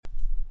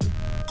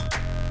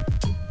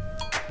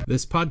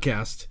this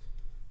podcast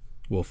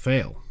will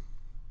fail.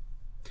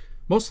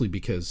 Mostly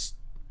because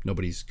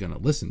nobody's going to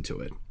listen to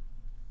it.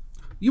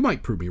 You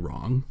might prove me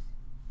wrong.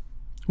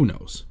 Who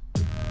knows?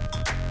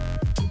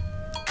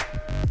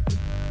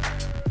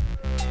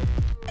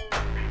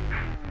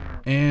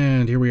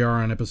 And here we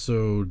are on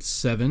episode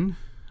 7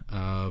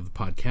 of the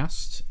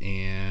podcast,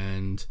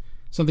 and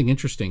something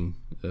interesting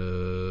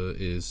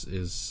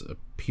is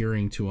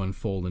appearing to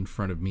unfold in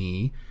front of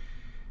me.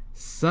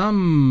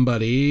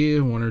 Somebody,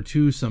 one or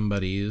two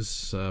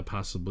somebodies,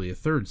 possibly a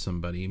third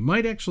somebody,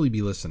 might actually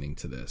be listening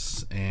to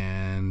this,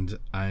 and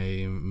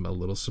I'm a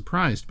little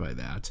surprised by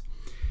that.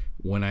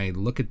 When I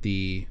look at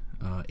the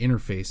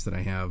interface that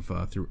I have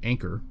through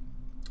Anchor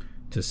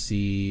to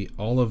see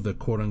all of the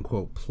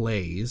quote-unquote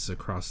plays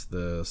across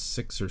the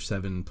 6 or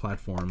 7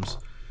 platforms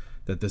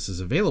that this is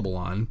available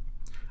on,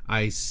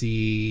 I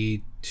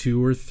see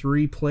 2 or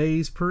 3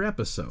 plays per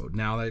episode.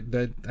 Now,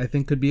 that I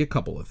think could be a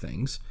couple of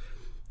things.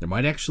 There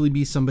might actually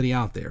be somebody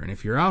out there, and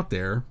if you're out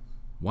there,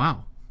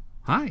 wow,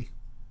 hi.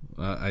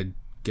 I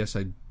guess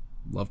I'd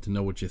love to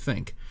know what you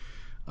think.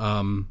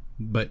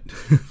 But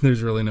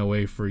there's really no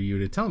way for you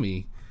to tell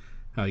me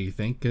how you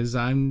think, because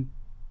I'm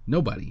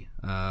nobody.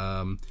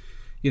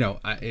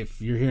 If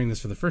you're hearing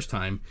this for the first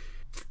time,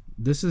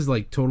 this is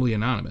like totally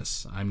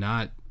anonymous. I'm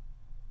not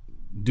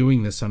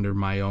doing this under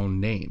my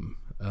own name.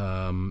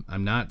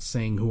 I'm not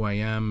saying who I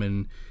am,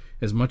 and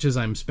as much as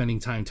I'm spending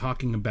time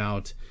talking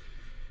about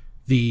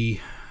the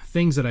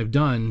things that I've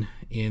done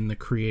in the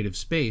creative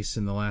space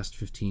in the last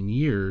 15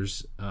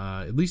 years,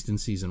 at least in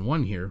season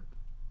 1 here,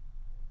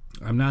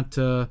 I'm not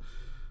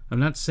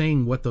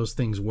saying what those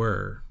things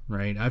were,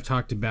 right? I've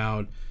talked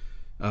about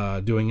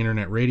doing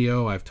internet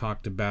radio. I've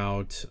talked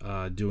about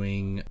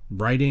doing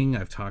writing.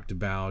 I've talked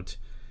about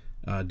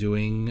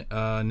doing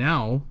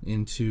now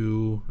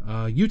into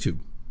YouTube.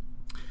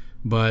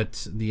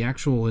 But the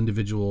actual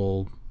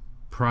individual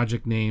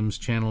project names,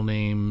 channel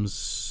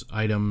names,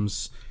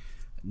 items,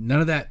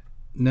 none of that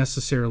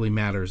necessarily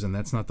matters, and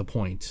that's not the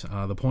point.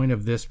 The point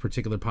of this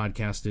particular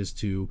podcast is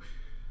to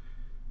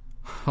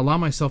allow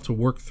myself to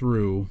work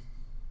through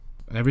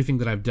everything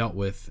that I've dealt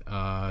with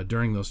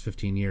during those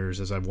 15 years,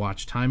 as I've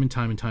watched time and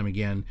time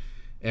again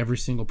every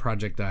single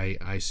project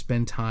I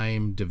spend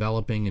time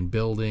developing and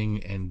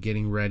building and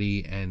getting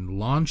ready and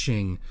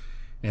launching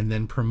and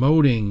then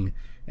promoting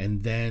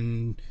and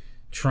then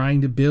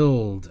trying to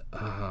build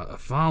a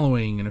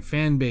following and a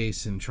fan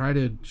base and try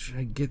to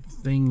get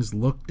things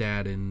looked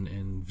at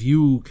and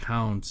view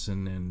counts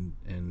and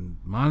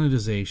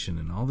monetization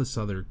and all this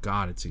other,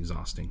 God, it's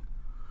exhausting.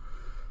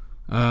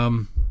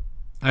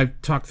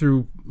 I've talked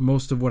through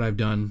most of what I've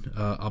done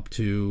up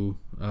to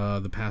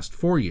the past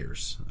 4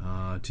 years.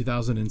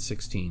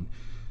 2016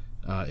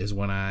 is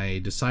when I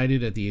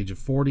decided at the age of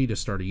 40 to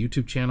start a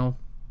YouTube channel,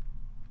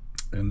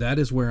 and that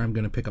is where I'm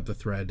going to pick up the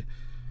thread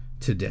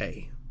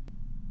today.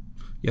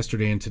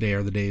 Yesterday and today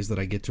are the days that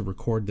I get to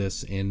record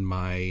this in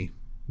my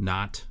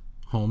not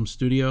home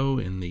studio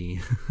in the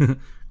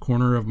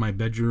corner of my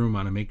bedroom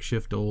on a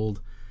makeshift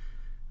old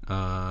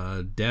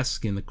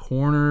desk in the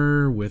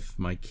corner with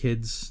my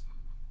kids'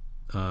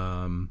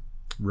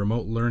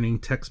 remote learning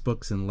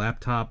textbooks and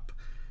laptop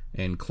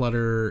and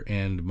clutter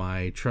and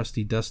my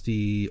trusty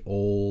dusty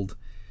old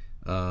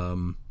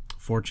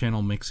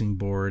 4-channel mixing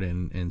board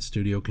and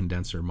studio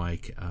condenser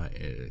mic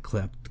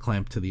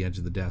clamped to the edge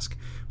of the desk.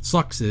 What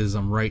sucks is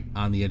I'm right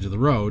on the edge of the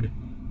road.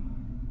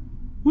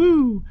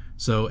 Woo!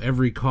 So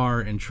every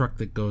car and truck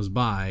that goes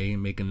by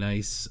make a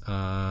nice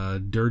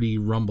dirty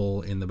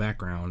rumble in the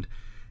background,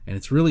 and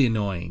it's really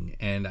annoying.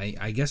 And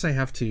I guess I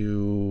have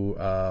to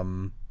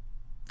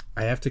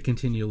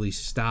continually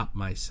stop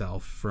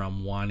myself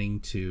from wanting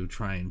to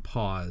try and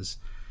pause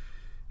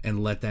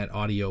and let that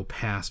audio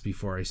pass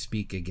before I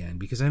speak again,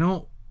 because I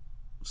don't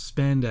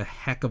spend a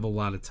heck of a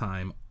lot of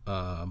time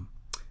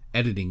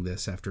editing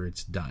this after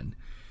it's done.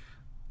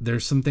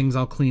 There's some things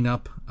I'll clean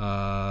up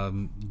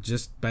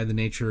just by the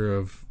nature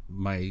of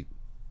my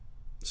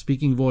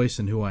speaking voice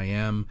and who I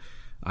am.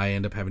 I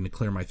end up having to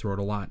clear my throat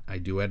a lot. I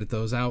do edit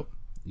those out.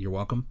 You're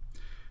welcome.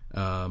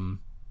 And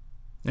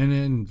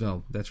then,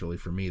 well, that's really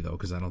for me, though,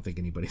 because I don't think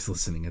anybody's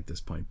listening at this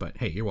point. But,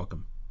 hey, you're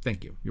welcome.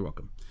 Thank you. You're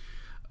welcome.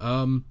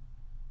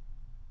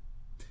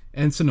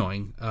 And it's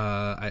annoying.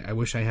 I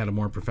wish I had a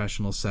more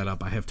professional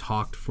setup. I have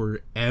talked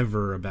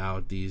forever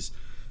about these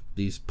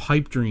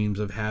pipe dreams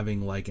of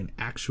having, like, an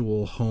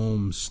actual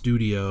home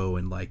studio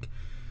and, like,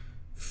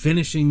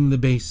 finishing the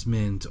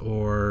basement,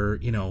 or,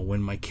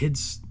 when my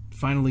kids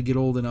finally get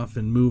old enough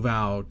and move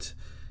out,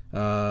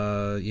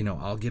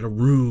 I'll get a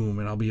room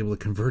and I'll be able to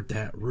convert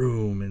that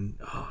room, and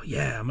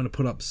I'm going to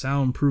put up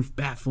soundproof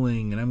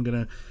baffling, and I'm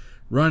going to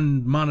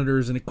run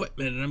monitors and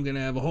equipment, and I'm going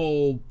to have a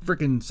whole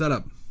freaking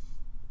setup.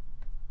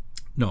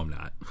 No, I'm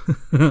not.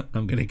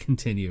 I'm going to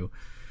continue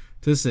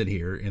to sit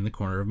here in the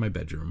corner of my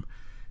bedroom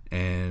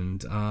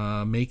and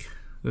make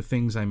the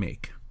things I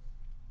make.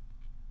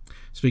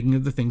 Speaking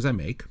of the things I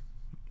make,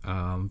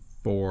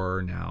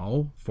 for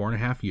now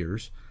 4.5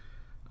 years,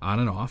 on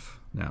and off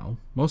now,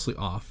 mostly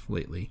off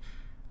lately,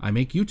 I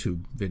make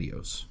YouTube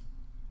videos.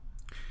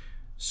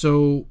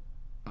 So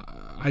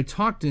I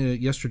talked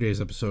in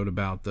yesterday's episode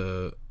about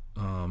the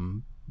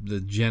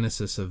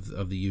genesis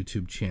of the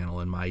YouTube channel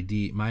and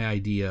my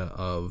idea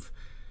of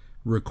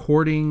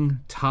recording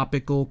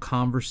topical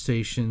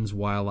conversations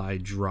while I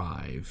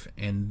drive,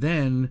 and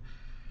then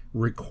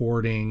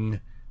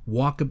recording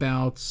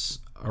walkabouts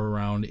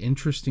around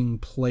interesting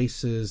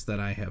places that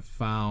I have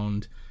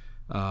found,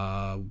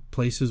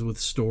 places with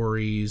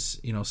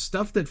stories,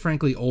 stuff that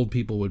frankly old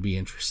people would be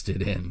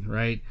interested in,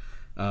 right?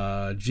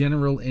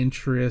 General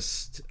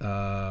interest,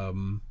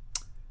 human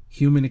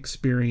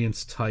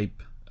experience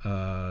type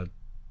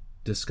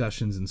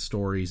discussions and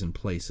stories and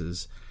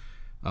places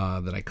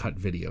that I cut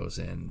videos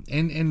in,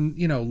 and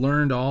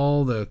learned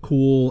all the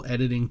cool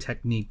editing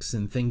techniques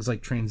and things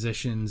like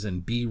transitions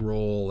and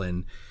B-roll,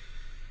 and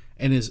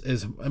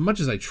as much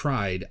as I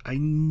tried, I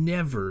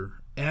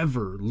never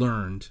ever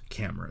learned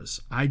cameras.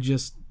 I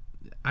just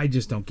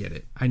don't get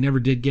it. I never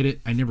did get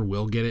it. I never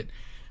will get it.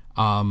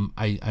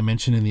 I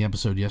mentioned in the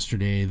episode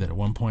yesterday that at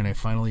one point I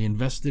finally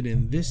invested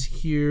in this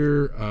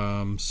here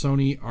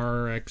Sony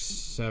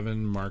RX7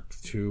 Mark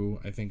II,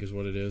 I think is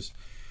what it is.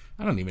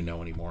 I don't even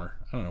know anymore.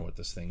 I don't know what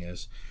this thing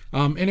is.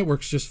 And it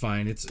works just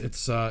fine.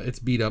 It's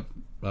beat up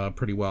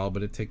pretty well,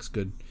 but it takes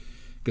good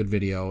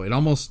video. It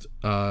almost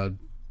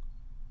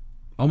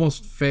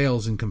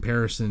fails in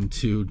comparison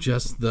to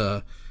just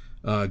the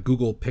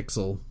Google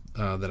Pixel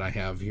that I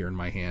have here in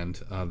my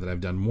hand, that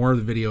I've done more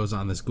of the videos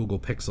on this Google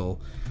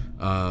Pixel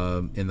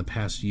in the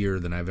past year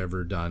than I've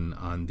ever done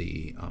on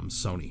the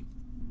Sony.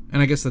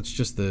 And I guess that's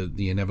just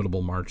the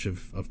inevitable march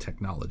of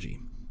technology.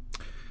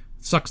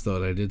 It sucks, though,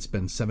 that I did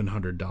spend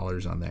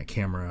 $700 on that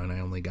camera, and I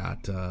only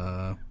got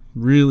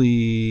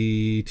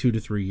really 2 to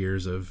 3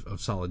 years of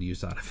solid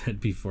use out of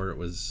it before it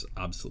was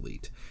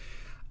obsolete.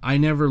 I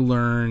never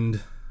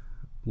learned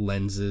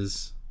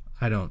lenses.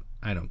 I don't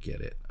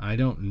get it. I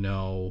don't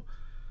know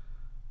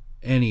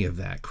any of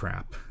that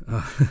crap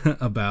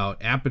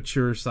about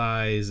aperture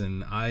size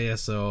and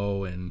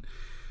ISO. And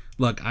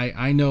look,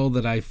 I know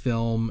that I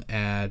film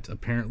at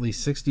apparently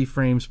 60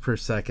 frames per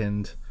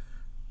second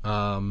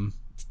on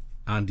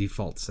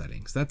default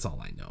settings. That's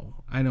all I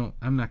know.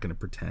 I'm not going to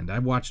pretend.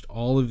 I've watched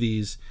all of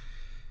these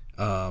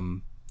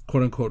quote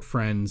unquote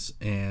friends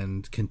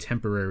and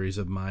contemporaries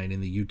of mine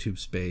in the YouTube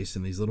space,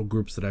 and these little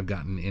groups that I've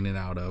gotten in and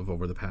out of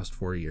over the past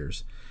 4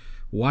 years.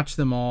 Watch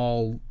them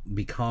all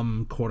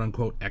become quote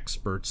unquote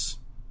experts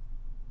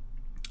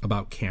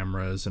about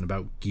cameras and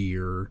about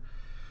gear,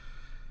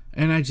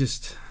 and I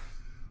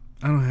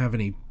don't have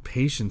any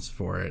patience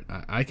for it.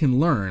 I can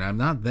learn. I'm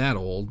not that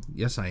old.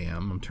 Yes, I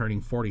am. I'm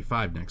turning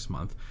 45 next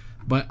month,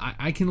 but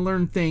I can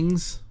learn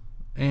things,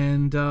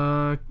 and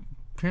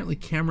apparently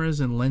cameras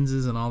and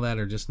lenses and all that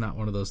are just not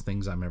one of those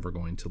things I'm ever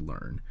going to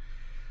learn.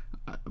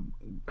 A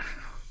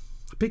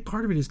big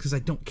part of it is because I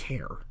don't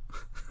care.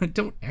 I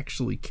don't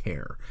actually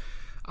care.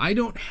 I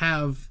don't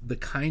have the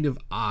kind of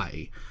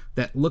eye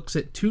that looks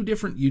at 2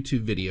 different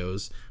YouTube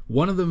videos,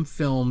 one of them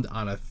filmed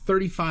on a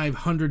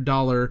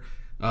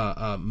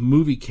 $3,500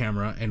 movie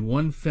camera and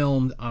one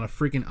filmed on a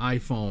freaking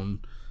iPhone.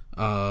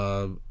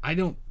 I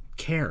don't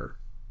care.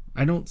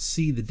 I don't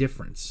see the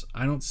difference.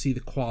 I don't see the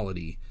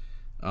quality.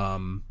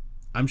 I'm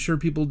sure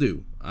people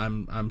do.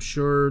 I'm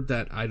sure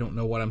that I don't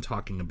know what I'm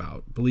talking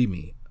about. Believe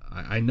me,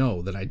 I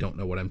know that I don't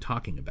know what I'm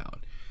talking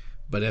about.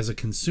 But as a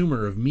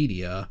consumer of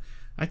media,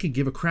 I could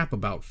give a crap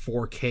about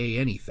 4K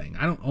anything.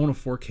 I don't own a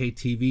 4K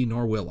TV,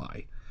 nor will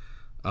I.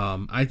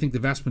 I think the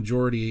vast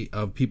majority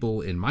of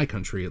people in my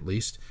country, at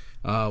least,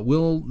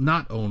 will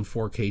not own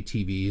 4K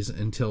TVs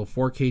until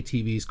 4K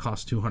TVs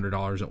cost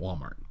 $200 at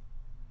Walmart.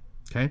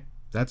 Okay?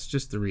 That's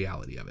just the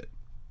reality of it.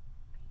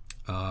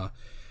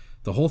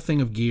 The whole thing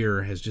of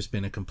gear has just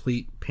been a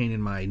complete pain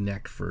in my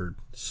neck for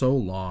so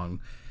long.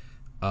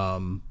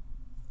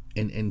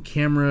 And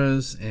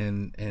cameras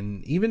and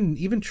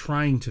even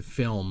trying to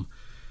film,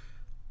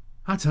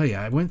 I'll tell you,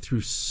 I went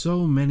through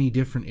so many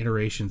different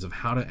iterations of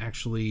how to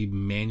actually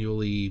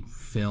manually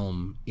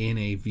film in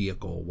a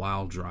vehicle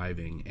while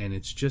driving, and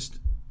it's just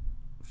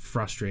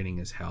frustrating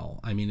as hell.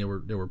 I mean,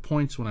 there were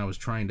points when I was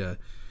trying to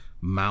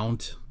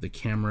mount the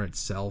camera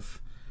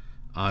itself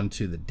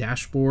onto the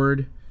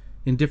dashboard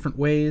in different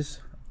ways.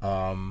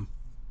 The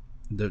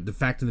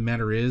fact of the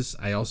matter is,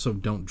 I also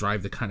don't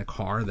drive the kind of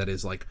car that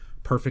is like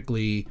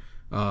perfectly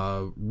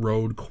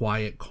road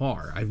quiet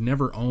car. I've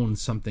never owned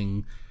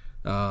something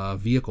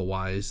vehicle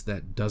wise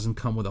that doesn't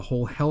come with a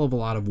whole hell of a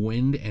lot of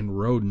wind and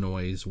road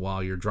noise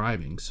while you're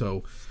driving.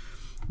 So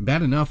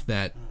bad enough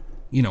that,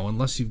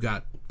 unless you've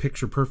got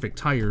picture perfect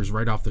tires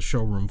right off the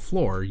showroom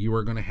floor, you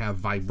are going to have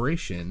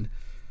vibration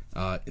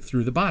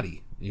through the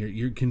body.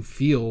 You can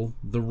feel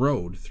the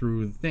road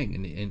through the thing,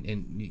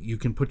 and you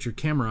can put your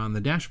camera on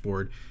the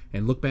dashboard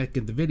and look back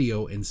at the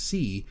video and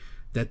see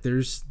that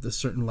there's a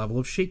certain level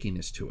of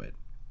shakiness to it.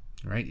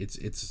 Right?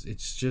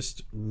 It's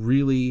just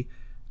really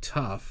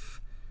tough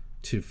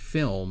to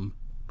film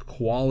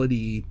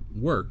quality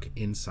work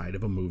inside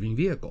of a moving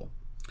vehicle.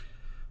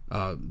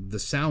 The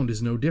sound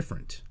is no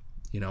different.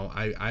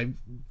 I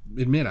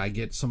admit I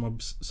get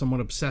somewhat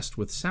obsessed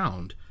with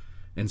sound,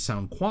 and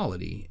sound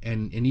quality.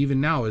 And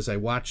even now, as I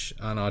watch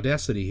on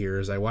Audacity here,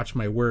 as I watch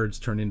my words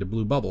turn into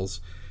blue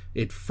bubbles,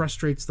 it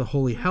frustrates the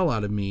holy hell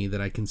out of me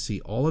that I can see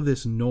all of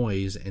this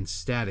noise and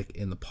static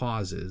in the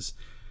pauses,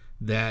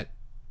 that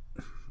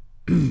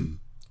I'm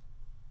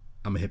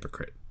a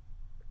hypocrite.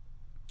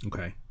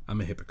 Okay,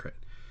 I'm a hypocrite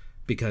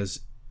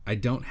because I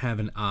don't have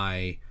an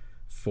eye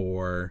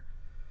for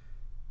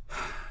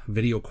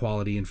video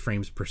quality and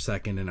frames per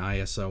second and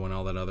ISO and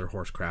all that other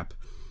horse crap,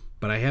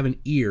 but I have an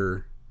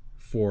ear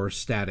for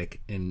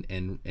static and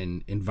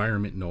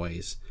environment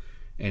noise,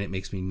 and it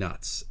makes me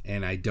nuts.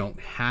 And I don't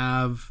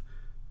have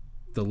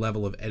the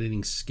level of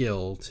editing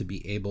skill to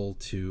be able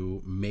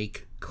to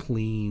make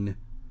clean,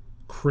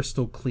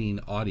 crystal clean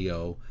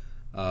audio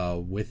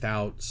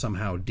without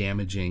somehow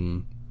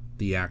damaging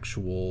the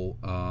actual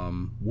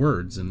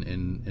words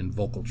and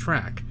vocal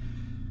track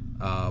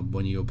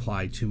when you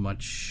apply too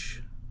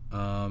much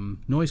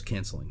noise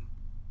canceling.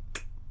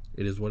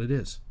 It is what it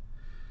is.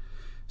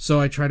 So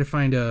I try to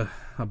find a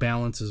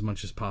balance as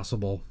much as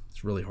possible.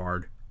 It's really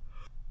hard.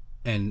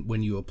 And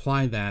when you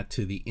apply that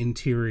to the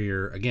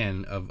interior,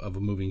 again, of a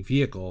moving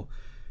vehicle,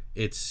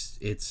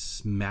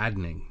 it's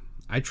maddening.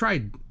 I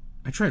tried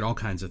all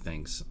kinds of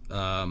things.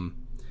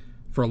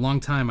 For a long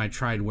time, I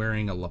tried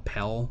wearing a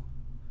lapel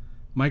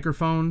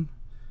microphone,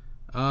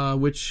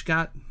 which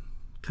got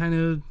kind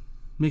of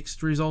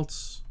mixed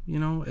results. You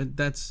know,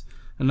 that's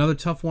another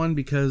tough one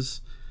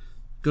because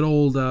good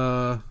old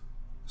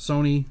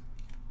Sony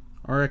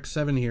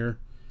RX7 here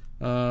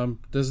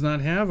does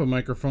not have a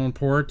microphone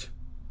port.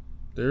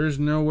 There's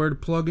nowhere to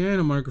plug in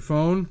a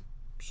microphone,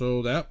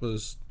 so that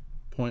was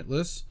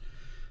pointless.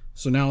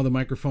 So now the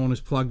microphone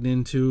is plugged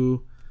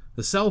into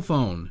the cell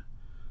phone.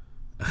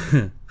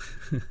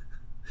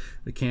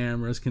 The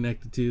camera is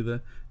connected to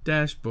the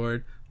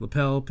dashboard.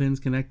 Lapel pin's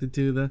connected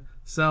to the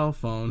cell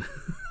phone.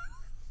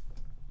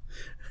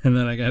 And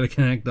then I gotta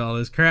connect all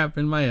this crap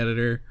in my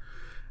editor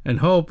and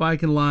hope I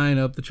can line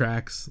up the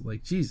tracks.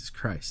 Like, Jesus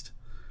Christ.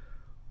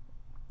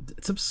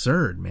 It's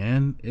absurd,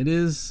 man. It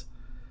is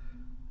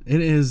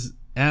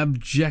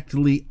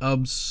abjectly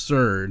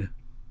absurd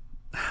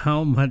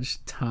how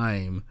much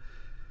time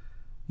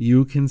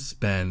you can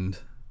spend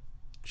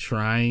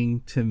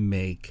trying to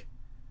make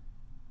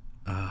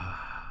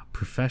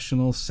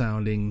professional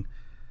sounding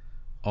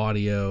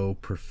audio,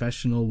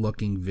 professional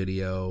looking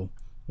video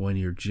when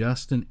you're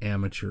just an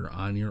amateur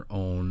on your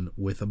own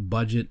with a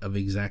budget of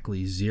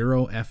exactly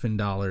 $0 effing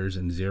dollars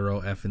and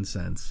 $0 effing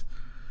cents.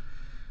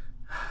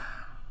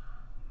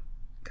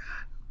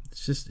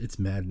 It's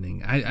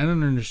maddening. I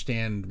don't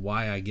understand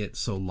why I get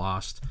so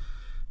lost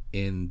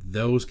in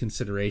those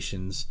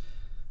considerations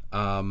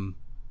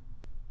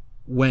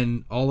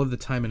when all of the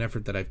time and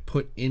effort that I've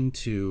put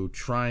into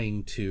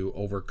trying to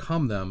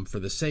overcome them for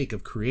the sake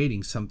of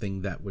creating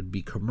something that would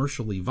be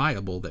commercially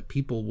viable, that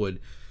people would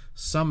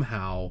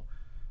somehow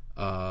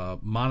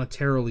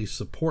monetarily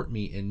support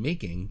me in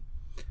making,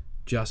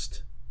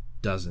 just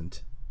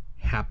doesn't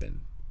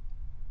happen.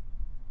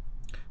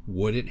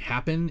 Would it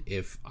happen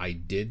if I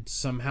did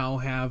somehow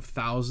have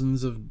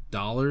thousands of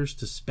dollars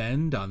to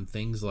spend on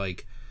things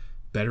like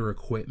better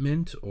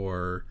equipment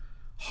or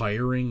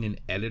hiring an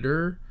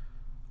editor?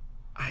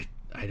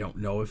 I don't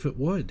know if it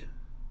would.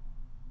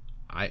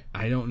 I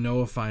don't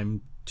know if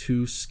I'm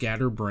too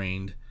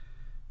scatterbrained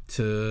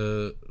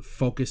to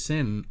focus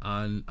in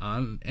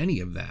on any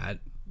of that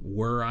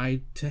were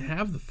I to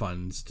have the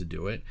funds to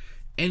do it.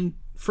 And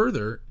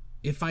further,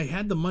 if I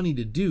had the money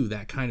to do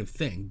that kind of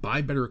thing,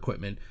 buy better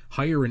equipment,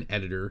 hire an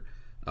editor,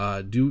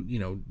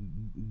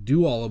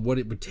 do all of what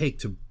it would take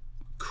to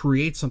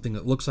create something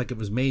that looks like it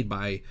was made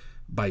by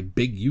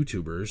big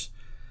YouTubers,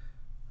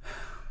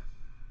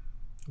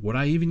 would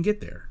I even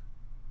get there?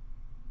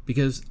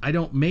 Because I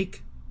don't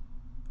make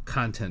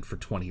content for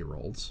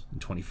 20-year-olds and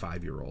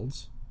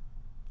 25-year-olds.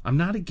 I'm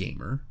not a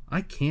gamer.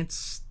 I can't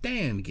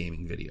stand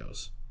gaming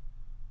videos.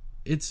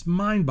 It's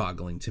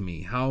mind-boggling to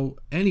me how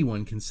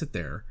anyone can sit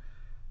there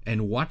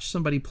and watch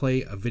somebody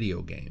play a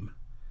video game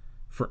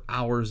for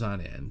hours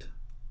on end.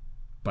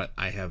 But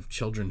I have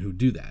children who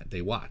do that.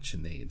 They watch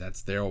and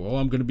that's their, oh,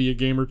 I'm going to be a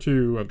gamer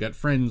too. I've got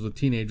friends with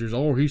teenagers.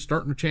 Oh, he's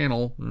starting a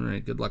channel. All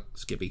right, good luck,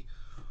 Skippy.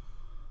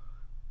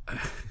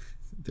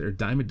 They're a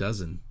dime a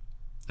dozen.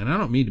 And I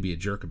don't mean to be a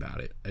jerk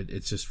about it.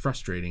 It's just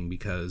frustrating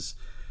because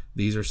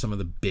these are some of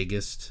the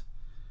biggest,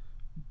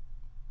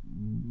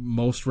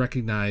 most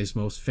recognized,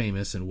 most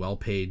famous, and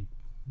well-paid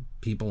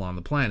people on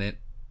the planet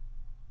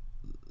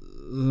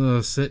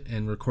sit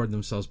and record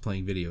themselves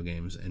playing video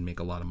games and make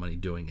a lot of money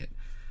doing it.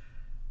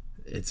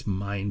 It's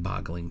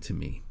mind-boggling to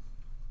me.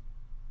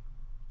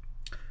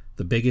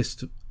 The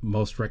biggest,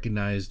 most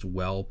recognized,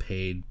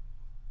 well-paid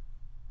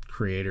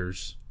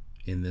creators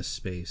in this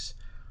space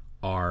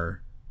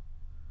are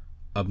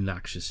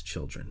obnoxious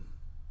children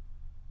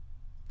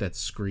that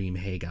scream,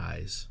 "Hey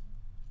guys,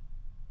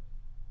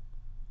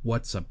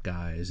 what's up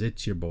guys,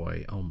 it's your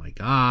boy." Oh my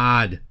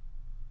god,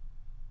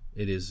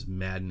 it is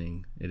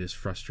maddening. It is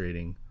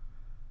frustrating.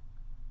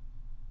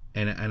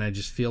 And I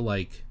just feel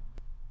like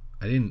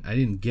I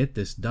didn't get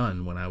this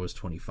done when I was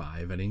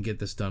 25. I didn't get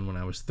this done when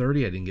I was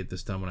 30. I didn't get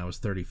this done when I was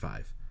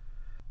 35.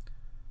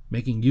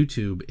 Making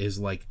YouTube is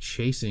like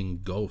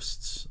chasing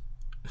ghosts.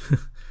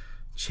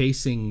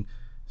 Chasing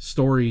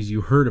stories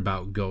you heard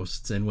about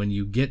ghosts, and when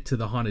you get to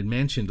the haunted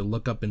mansion to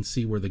look up and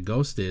see where the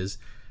ghost is,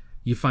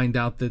 you find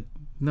out that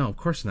no, of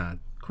course not.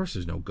 Of course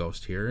there's no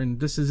ghost here, and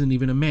this isn't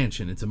even a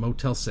mansion, it's a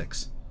Motel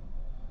 6.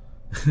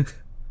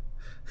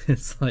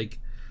 It's like,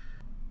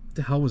 what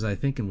the hell was I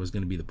thinking was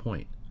going to be the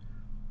point?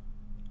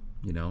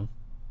 You know?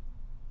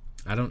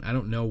 I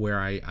don't know where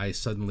I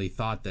suddenly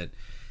thought that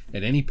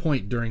at any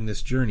point during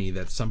this journey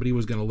that somebody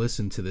was going to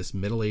listen to this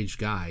middle-aged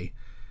guy.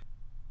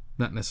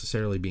 Not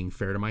necessarily being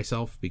fair to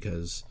myself,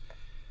 because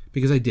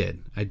I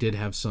did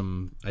have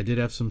some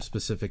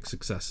specific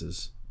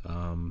successes.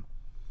 I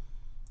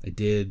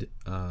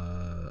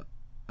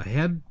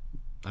had,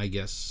 I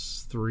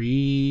guess,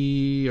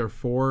 three,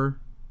 four,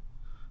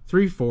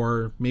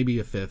 maybe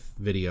a fifth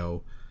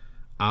video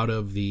out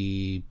of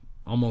the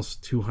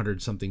almost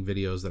 200 something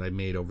videos that I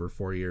made over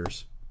 4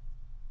 years.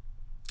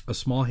 A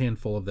small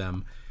handful of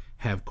them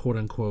have quote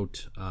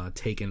unquote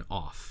taken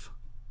off.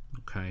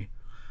 Okay.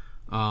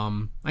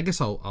 I guess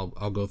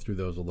I'll go through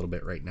those a little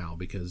bit right now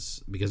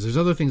because there's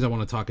other things I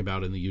want to talk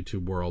about in the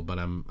YouTube world, but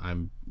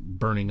I'm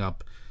burning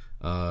up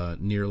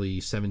nearly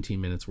 17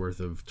 minutes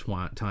worth of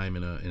time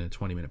in a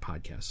 20-minute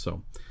podcast.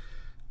 So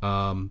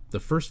the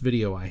first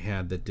video I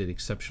had that did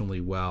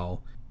exceptionally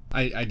well,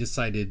 I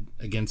decided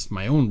against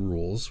my own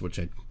rules, which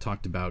I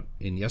talked about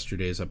in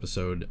yesterday's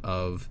episode,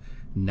 of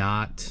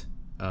not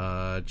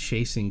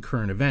chasing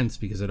current events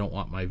because I don't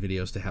want my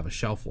videos to have a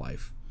shelf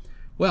life.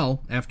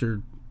 Well,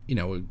 after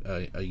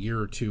a year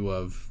or two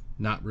of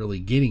not really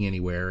getting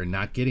anywhere and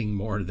not getting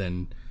more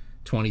than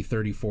 20,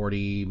 30,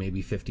 40,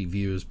 maybe 50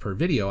 views per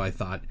video, I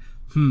thought,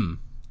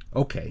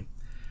 okay,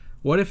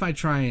 what if I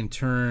try and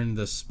turn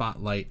the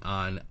spotlight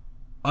on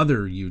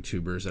other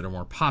YouTubers that are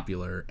more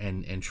popular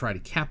and try to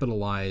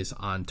capitalize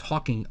on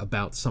talking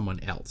about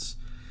someone else?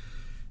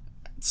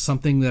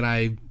 Something that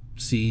I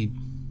see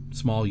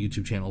small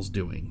YouTube channels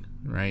doing,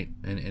 right?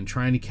 And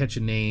trying to catch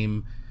a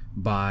name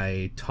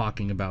by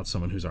talking about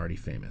someone who's already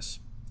famous.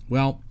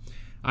 Well,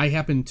 I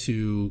happened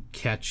to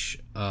catch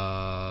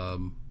a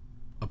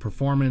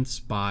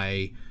performance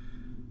by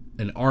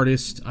an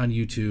artist on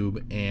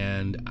YouTube,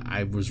 and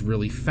I was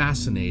really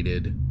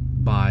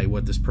fascinated by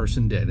what this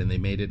person did. And they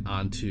made it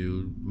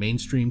onto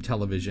mainstream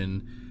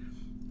television.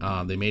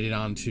 They made it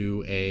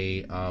onto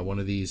one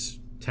of these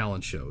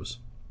talent shows.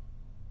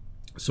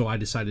 So I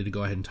decided to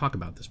go ahead and talk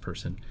about this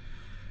person,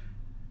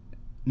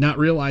 not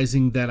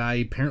realizing that I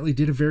apparently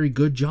did a very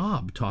good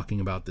job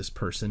talking about this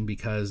person,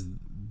 because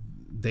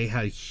they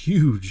had a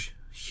huge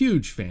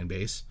fan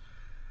base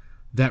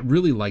that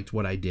really liked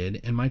what I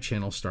did, and my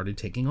channel started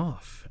taking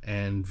off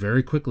and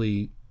very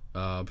quickly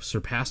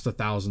surpassed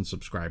 1,000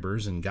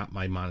 subscribers and got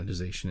my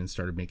monetization and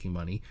started making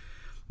money.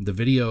 The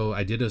video,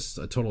 I did a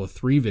total of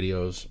 3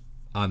 videos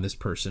on this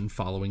person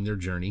following their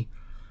journey,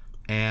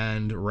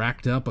 and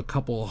racked up a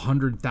couple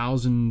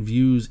 100,000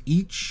 views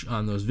each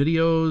on those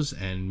videos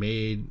and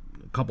made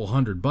a couple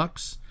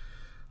 $100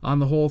 on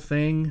the whole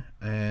thing,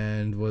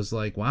 and was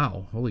like,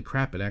 wow, holy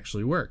crap, it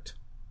actually worked.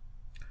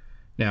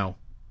 Now,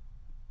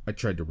 I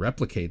tried to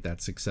replicate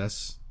that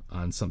success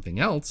on something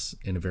else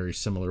in a very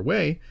similar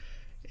way,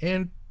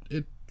 and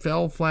it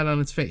fell flat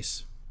on its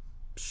face.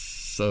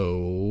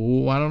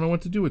 So I don't know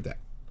what to do with that.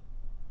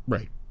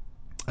 Right.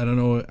 I don't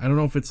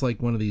know if it's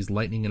like one of these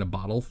lightning in a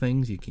bottle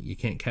things. You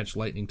can't catch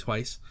lightning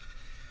twice.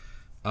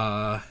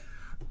 I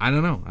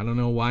don't know. I don't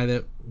know why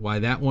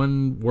that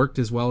one worked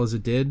as well as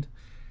it did,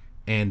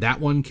 and that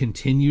one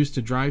continues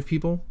to drive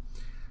people.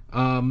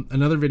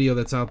 Another video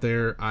that's out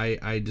there,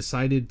 I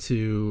decided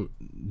to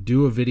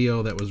do a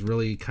video that was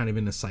really kind of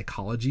in the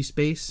psychology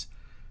space,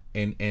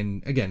 and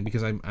again,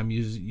 because I'm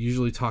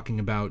usually talking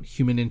about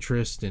human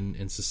interest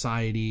and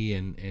society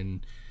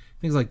and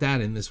things like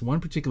that. In this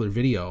one particular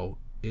video,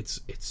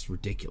 it's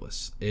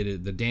ridiculous.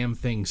 The damn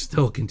thing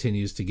still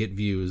continues to get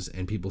views,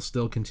 and people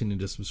still continue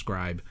to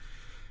subscribe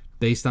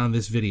based on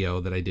this video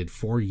that I did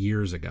 4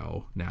 years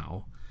ago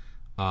now.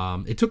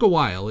 It took a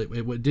while. It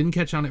didn't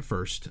catch on at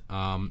first.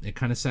 It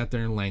kind of sat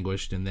there and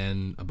languished, and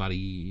then about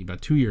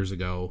 2 years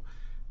ago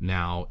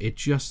now, it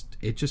just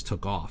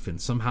took off, and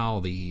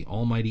somehow the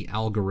almighty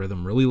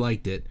algorithm really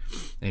liked it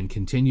and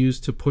continues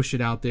to push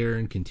it out there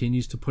and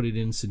continues to put it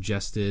in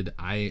suggested.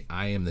 I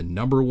am the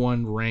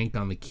 #1 rank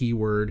on the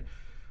keyword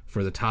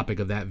for the topic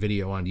of that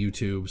video on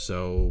YouTube.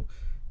 So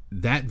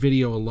that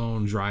video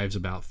alone drives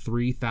about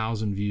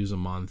 3,000 views a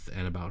month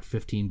and about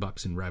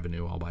 $15 in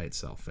revenue all by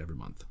itself every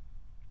month.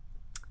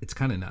 It's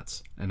kind of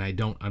nuts, and I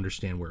don't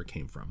understand where it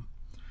came from.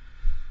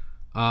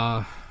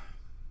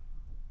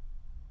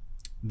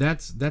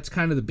 That's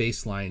kind of the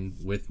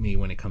baseline with me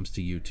when it comes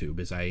to YouTube.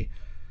 Is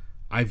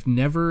I've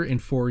never in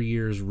 4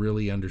 years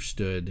really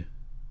understood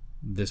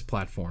this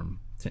platform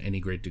to any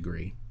great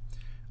degree.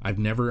 I've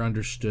never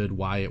understood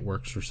why it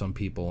works for some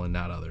people and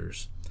not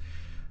others.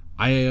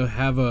 I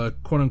have a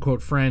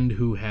quote-unquote friend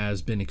who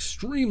has been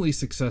extremely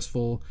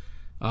successful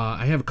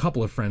I have a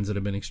couple of friends that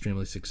have been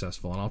extremely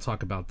successful, and I'll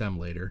talk about them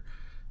later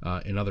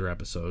in other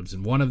episodes.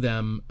 And one of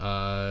them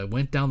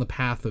went down the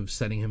path of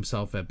setting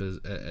himself up as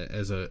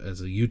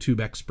a YouTube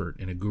expert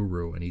and a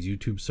guru, and he's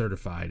YouTube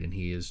certified, and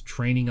he is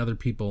training other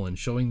people and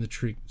showing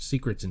the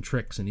secrets and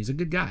tricks, and he's a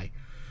good guy.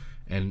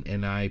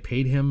 And I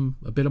paid him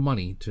a bit of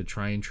money to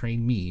try and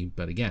train me,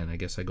 but again, I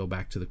guess I go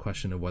back to the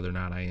question of whether or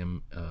not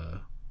I'm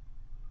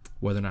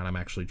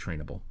actually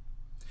trainable.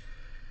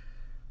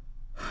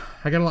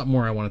 I got a lot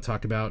more I want to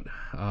talk about,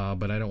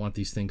 but I don't want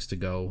these things to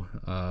go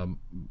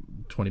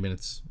 20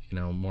 minutes,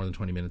 more than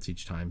 20 minutes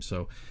each time.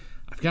 So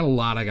I've got a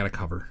lot I got to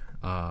cover,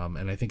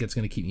 and I think it's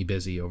going to keep me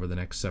busy over the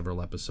next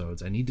several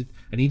episodes. I need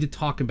to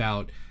talk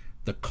about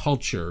the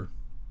culture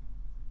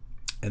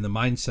and the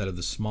mindset of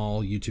the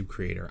small YouTube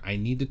creator. I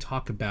need to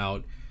talk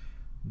about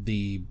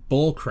the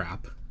bull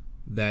crap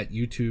that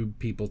YouTube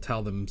people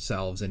tell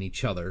themselves and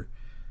each other,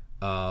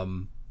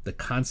 the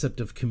concept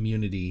of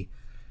community.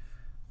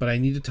 But I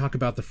need to talk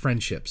about the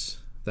friendships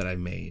that I've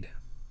made.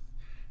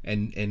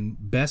 And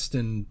best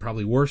and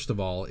probably worst of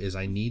all is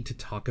I need to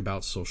talk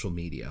about social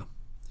media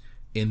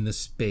in the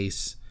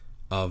space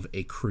of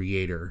a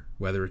creator,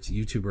 whether it's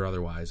YouTube or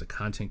otherwise, a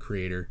content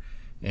creator,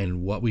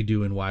 and what we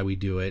do and why we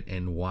do it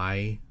and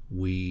why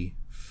we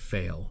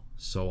fail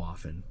so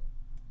often.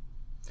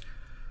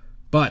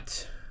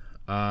 But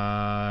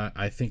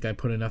I think I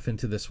put enough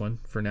into this one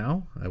for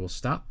now. I will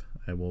stop.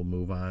 I will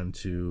move on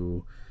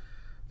to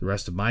the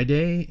rest of my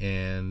day,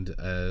 and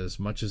as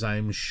much as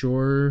I'm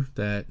sure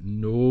that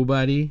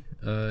nobody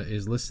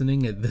is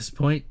listening at this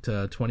point,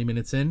 20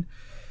 minutes in,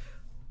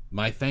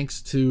 my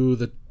thanks to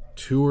the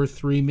 2 or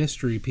 3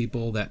 mystery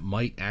people that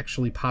might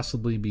actually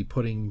possibly be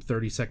putting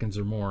 30 seconds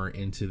or more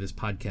into this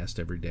podcast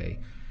every day.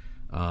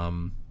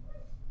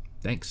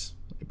 Thanks.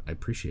 I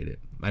appreciate it.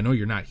 I know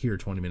you're not here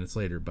 20 minutes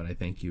later, but I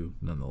thank you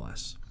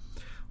nonetheless.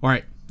 All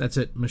right, that's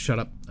it. I'm going to shut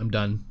up. I'm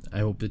done. I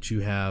hope that you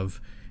have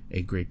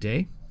a great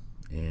day,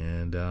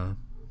 and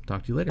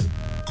talk to you later.